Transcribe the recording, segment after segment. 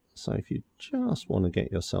So if you just want to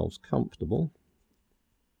get yourselves comfortable,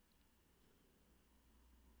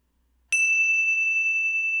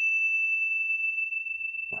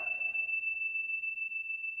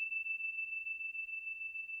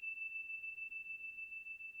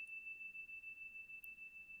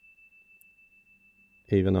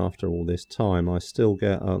 even after all this time, I still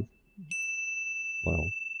get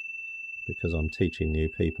well, because I'm teaching new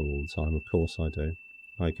people all the time, of course I do,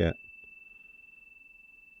 I get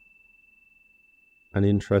an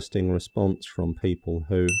interesting response from people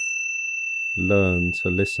who learn to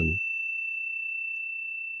listen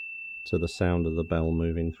to the sound of the bell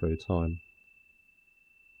moving through time.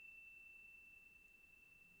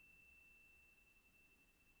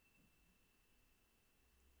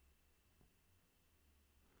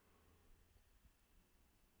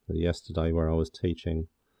 Yesterday, where I was teaching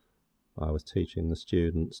the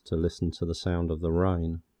students to listen to the sound of the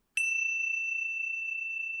rain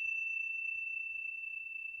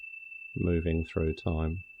moving through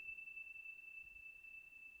time.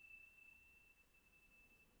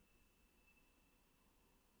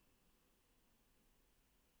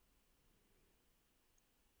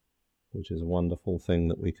 Which is a wonderful thing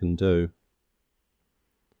that we can do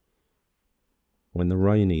when the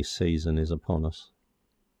rainy season is upon us,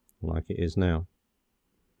 like it is now.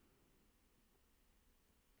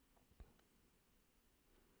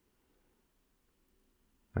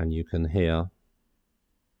 And you can hear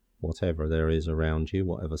whatever there is around you,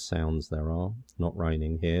 whatever sounds there are. It's not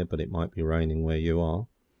raining here, but it might be raining where you are.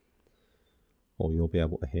 Or you'll be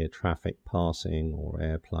able to hear traffic passing, or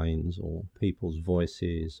airplanes, or people's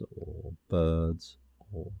voices, or birds,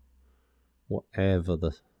 or whatever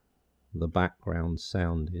the background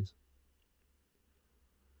sound is.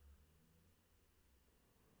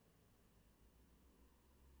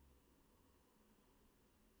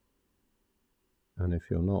 And if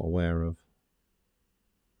you're not aware of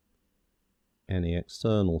any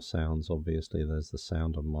external sounds, obviously there's the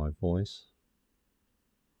sound of my voice.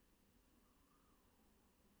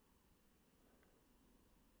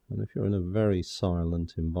 And if you're in a very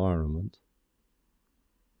silent environment,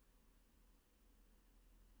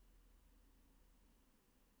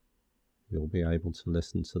 you'll be able to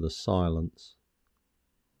listen to the silence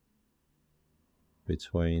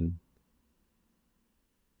between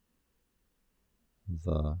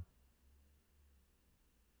the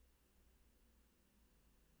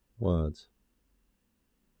words.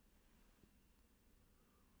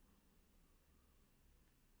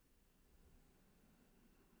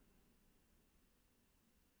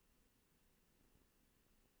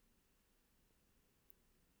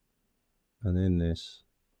 And in this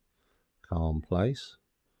calm place,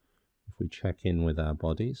 if we check in with our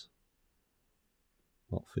bodies,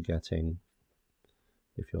 not forgetting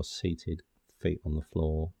if you're seated, feet on the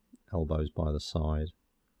floor, elbows by the side,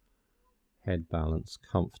 head balanced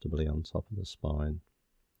comfortably on top of the spine,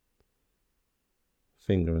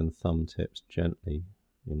 finger and thumb tips gently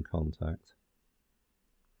in contact.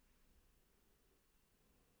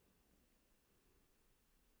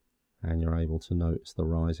 And you're able to notice the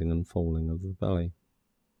rising and falling of the belly.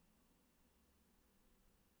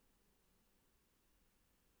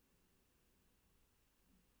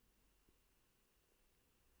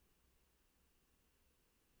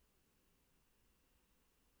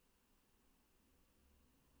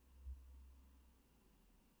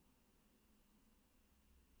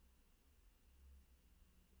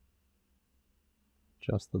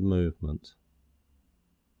 Just the movement,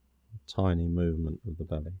 tiny movement of the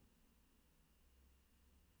belly.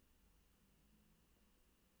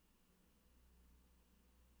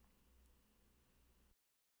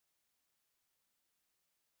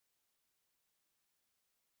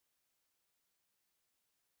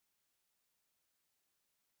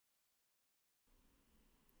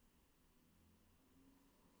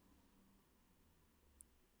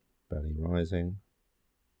 Belly rising,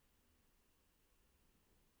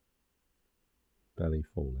 belly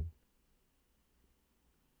falling.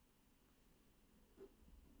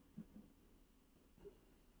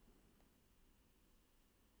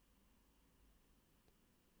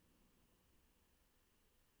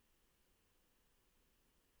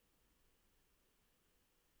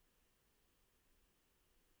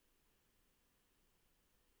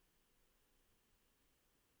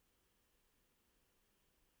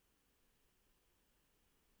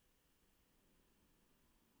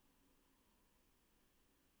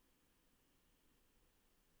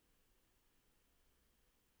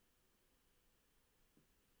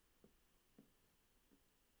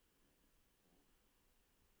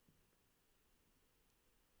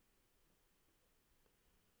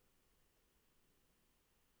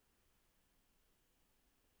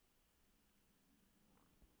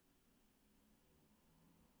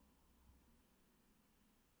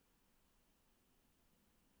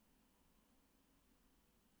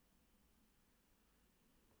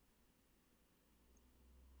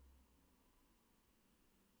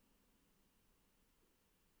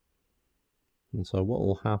 And so what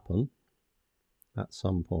will happen at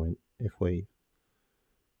some point if we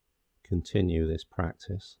continue this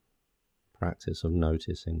practice of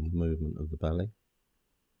noticing the movement of the belly,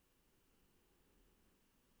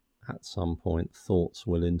 at some point thoughts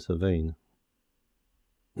will intervene.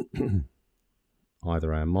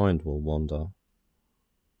 Either our mind will wander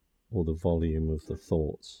or the volume of the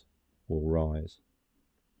thoughts will rise,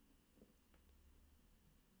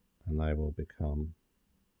 and they will become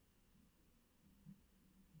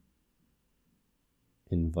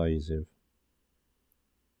invasive.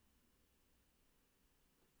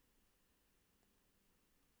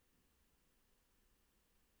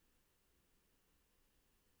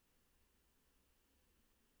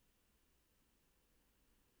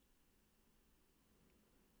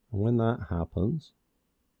 And when that happens,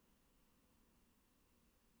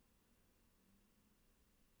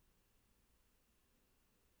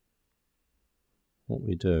 what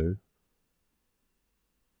we do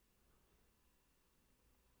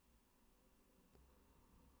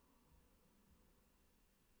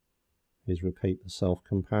is repeat the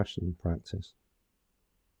self-compassion practice.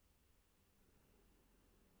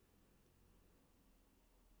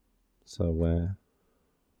 So we're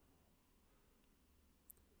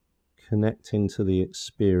connecting to the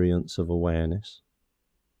experience of awareness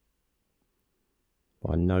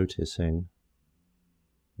by noticing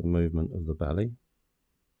the movement of the belly.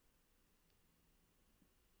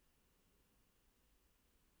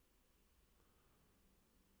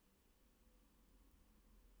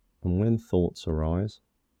 And when thoughts arise,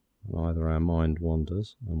 and either our mind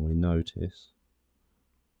wanders and we notice,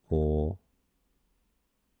 or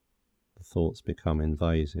the thoughts become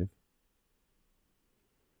invasive,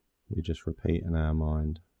 we just repeat in our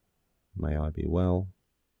mind, may I be well,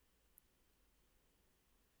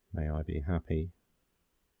 may I be happy,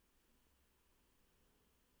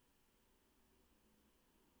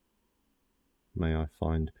 may I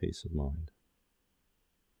find peace of mind.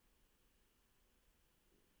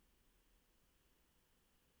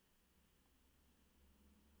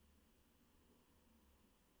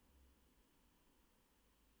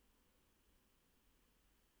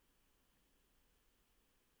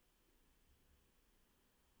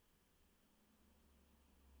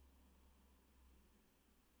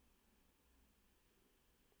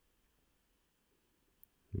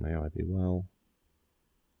 May I be well,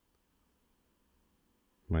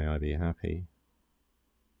 may I be happy,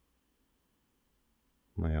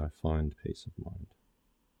 may I find peace of mind.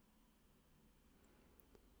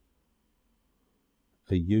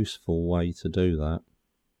 A useful way to do that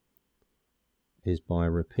is by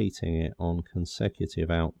repeating it on consecutive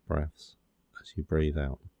out breaths as you breathe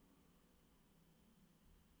out.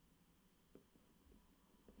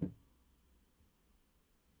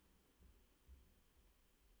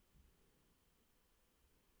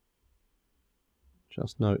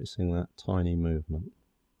 Just noticing that tiny movement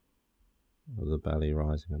of the belly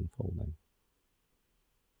rising and falling.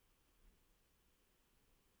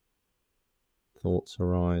 Thoughts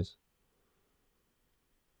arise,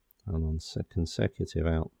 and on consecutive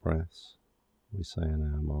out breaths we say in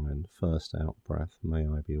our mind, first out breath, may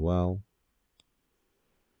I be well.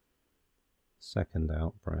 Second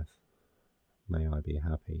out breath, may I be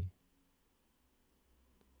happy.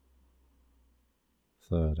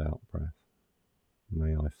 Third out breath,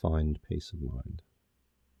 may I find peace of mind.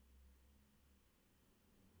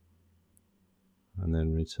 And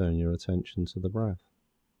then return your attention to the breath,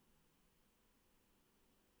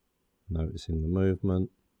 noticing the movement.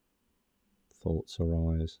 Thoughts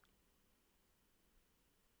arise.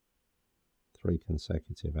 3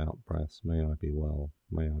 consecutive out breaths, may I be well,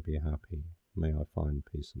 may I be happy, may I find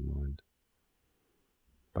peace of mind.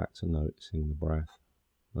 Back to noticing the breath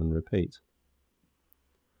and repeat.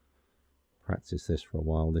 Practice this for a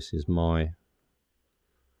while. This is my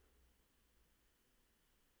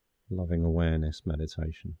loving awareness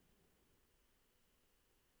meditation.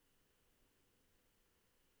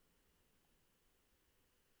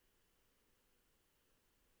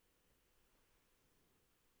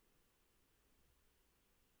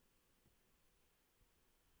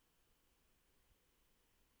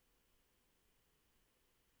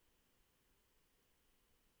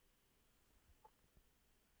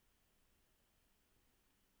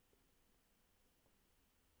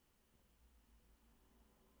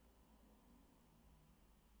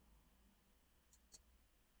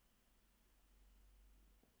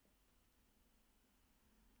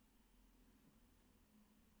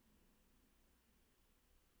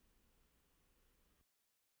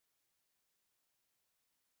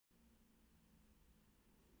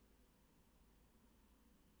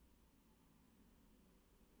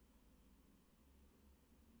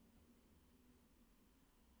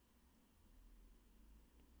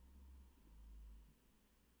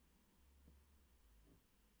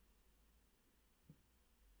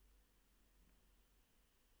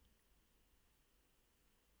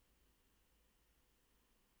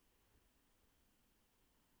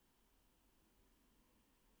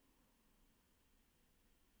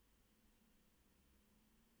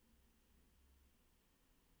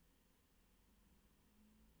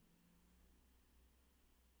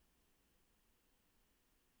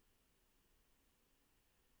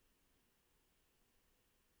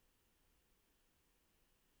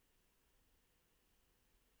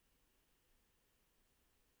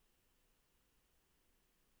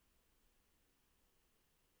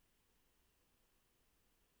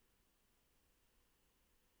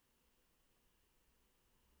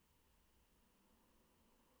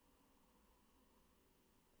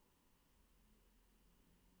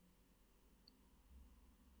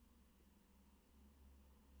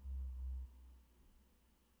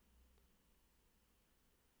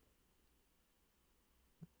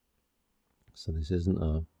 So this isn't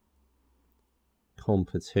a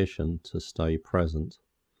competition to stay present,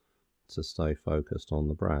 to stay focused on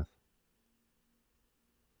the breath.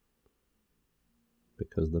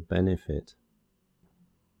 Because the benefit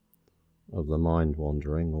of the mind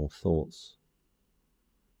wandering or thoughts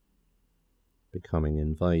becoming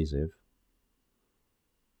invasive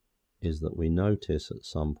is that we notice at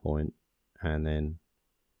some point and then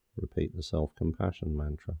repeat the self-compassion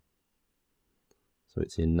mantra. So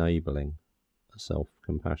it's enabling a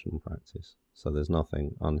self-compassion practice. So there's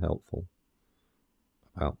nothing unhelpful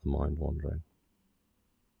about the mind wandering.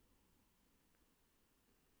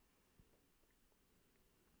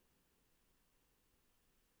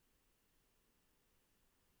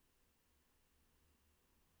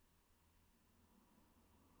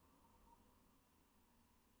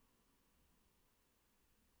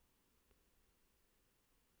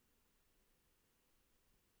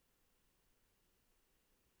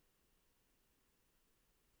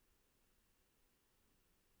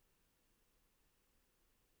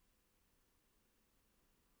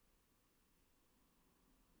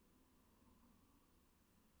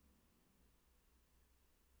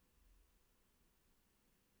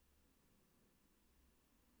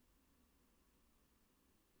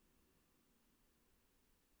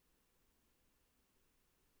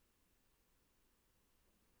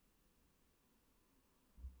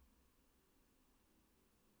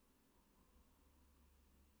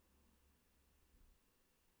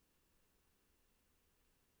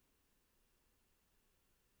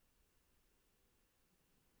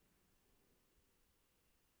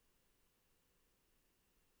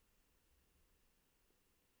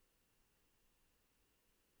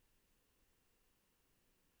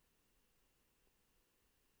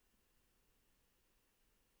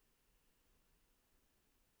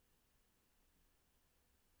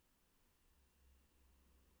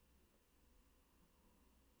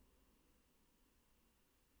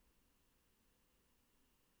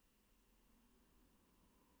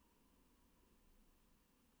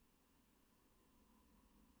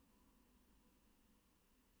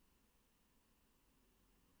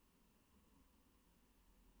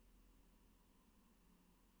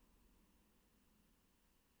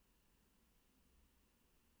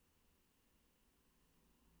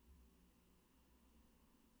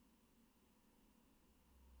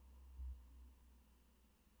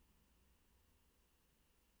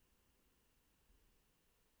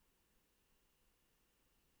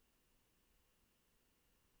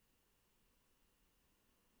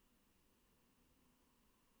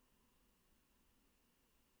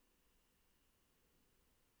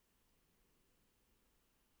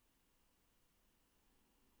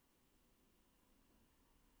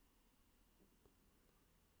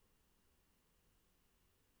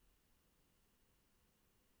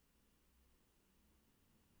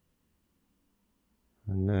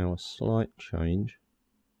 And now a slight change.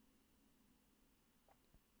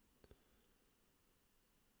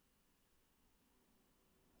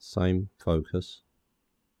 Same focus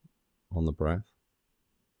on the breath.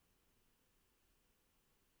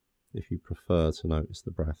 If you prefer to notice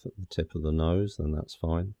the breath at the tip of the nose, then that's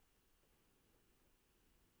fine.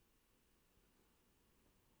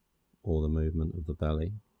 Or the movement of the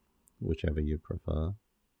belly, whichever you prefer.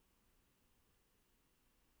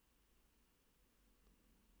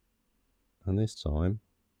 And this time,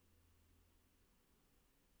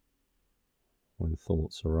 when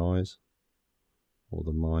thoughts arise or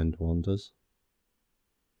the mind wanders,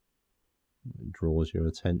 it draws your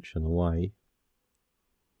attention away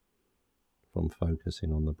from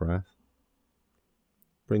focusing on the breath.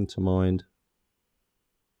 Bring to mind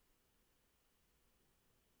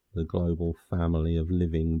the global family of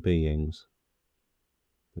living beings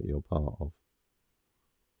that you're part of.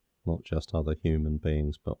 Not just other human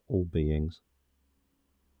beings, but all beings.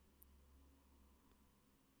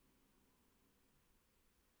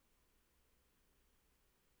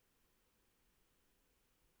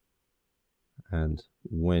 And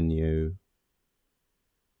when you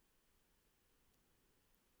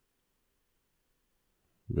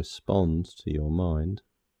respond to your mind,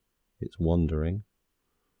 its wandering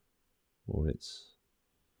or its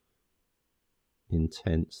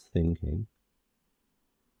intense thinking,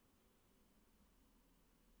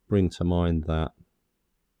 bring to mind that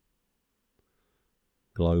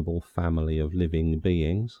global family of living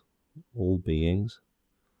beings, all beings,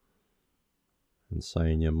 and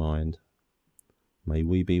say in your mind, may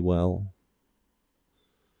we be well,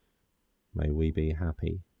 may we be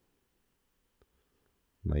happy,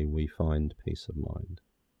 may we find peace of mind.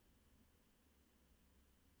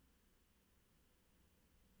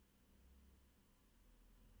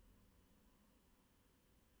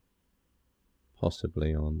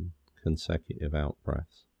 possibly on consecutive out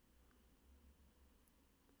breaths.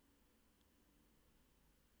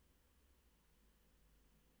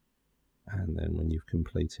 And then when you've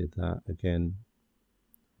completed that, again,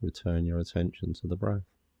 return your attention to the breath.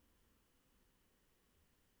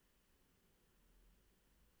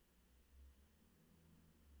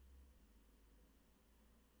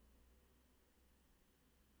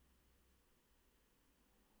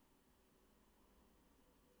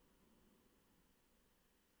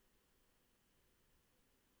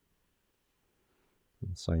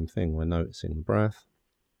 And same thing, we're noticing the breath.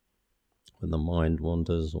 When the mind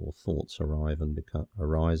wanders or thoughts arise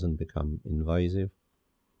and become invasive,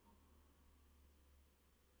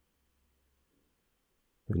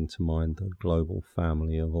 bring to mind the global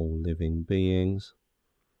family of all living beings,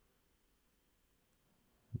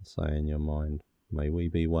 and say in your mind, may we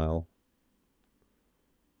be well,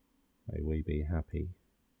 may we be happy,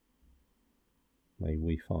 may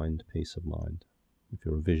we find peace of mind. If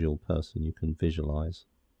you're a visual person, you can visualize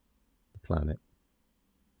the planet.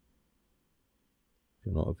 If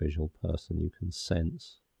you're not a visual person, you can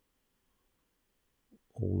sense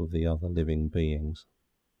all of the other living beings.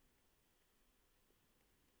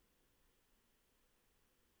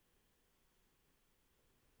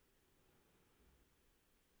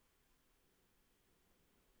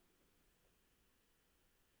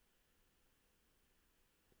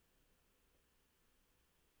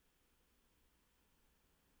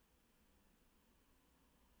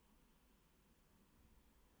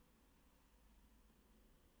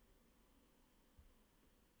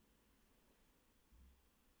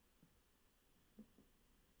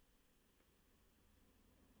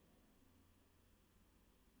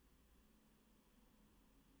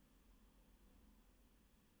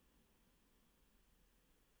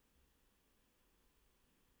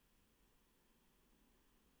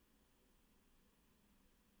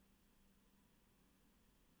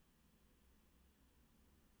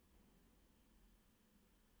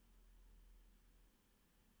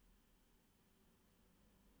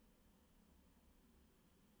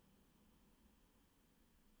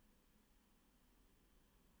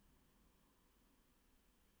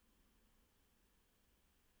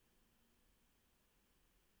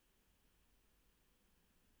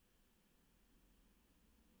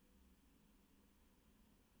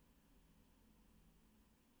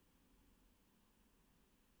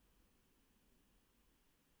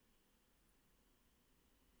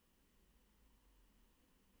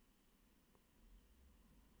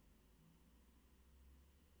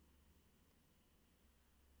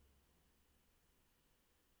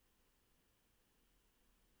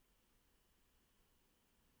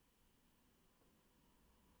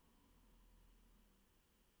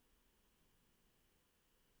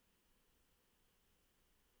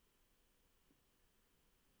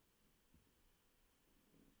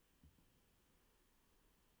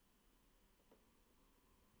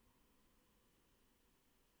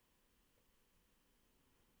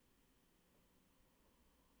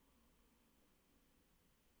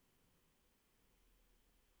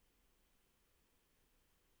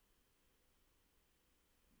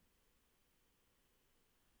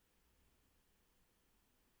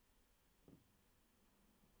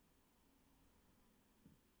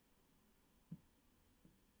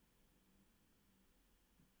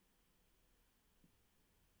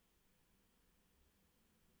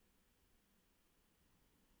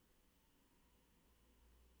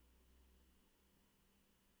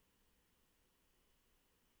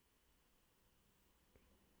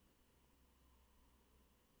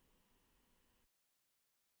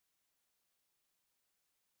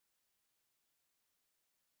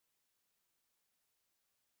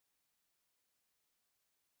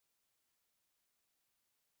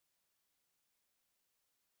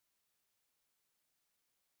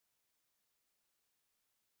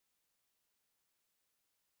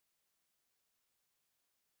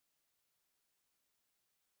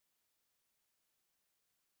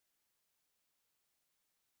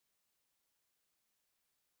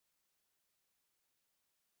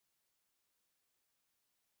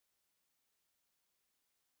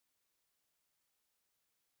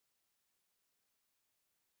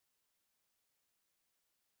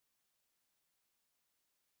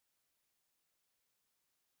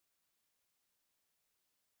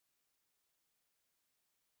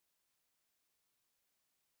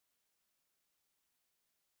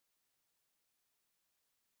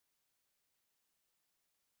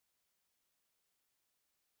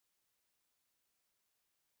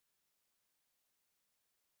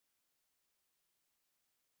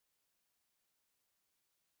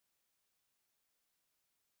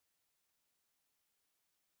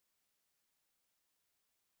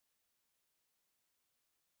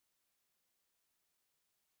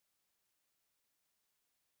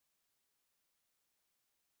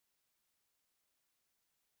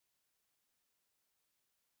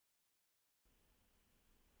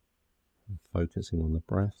 focusing on the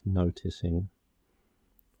breath, noticing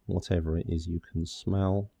whatever it is you can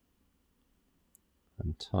smell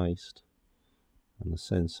and taste, and the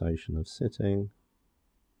sensation of sitting.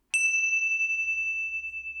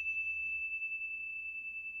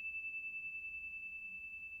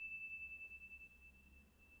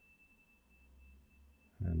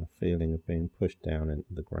 And a feeling of being pushed down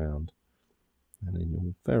into the ground. And in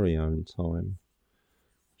your very own time,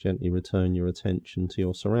 gently return your attention to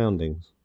your surroundings.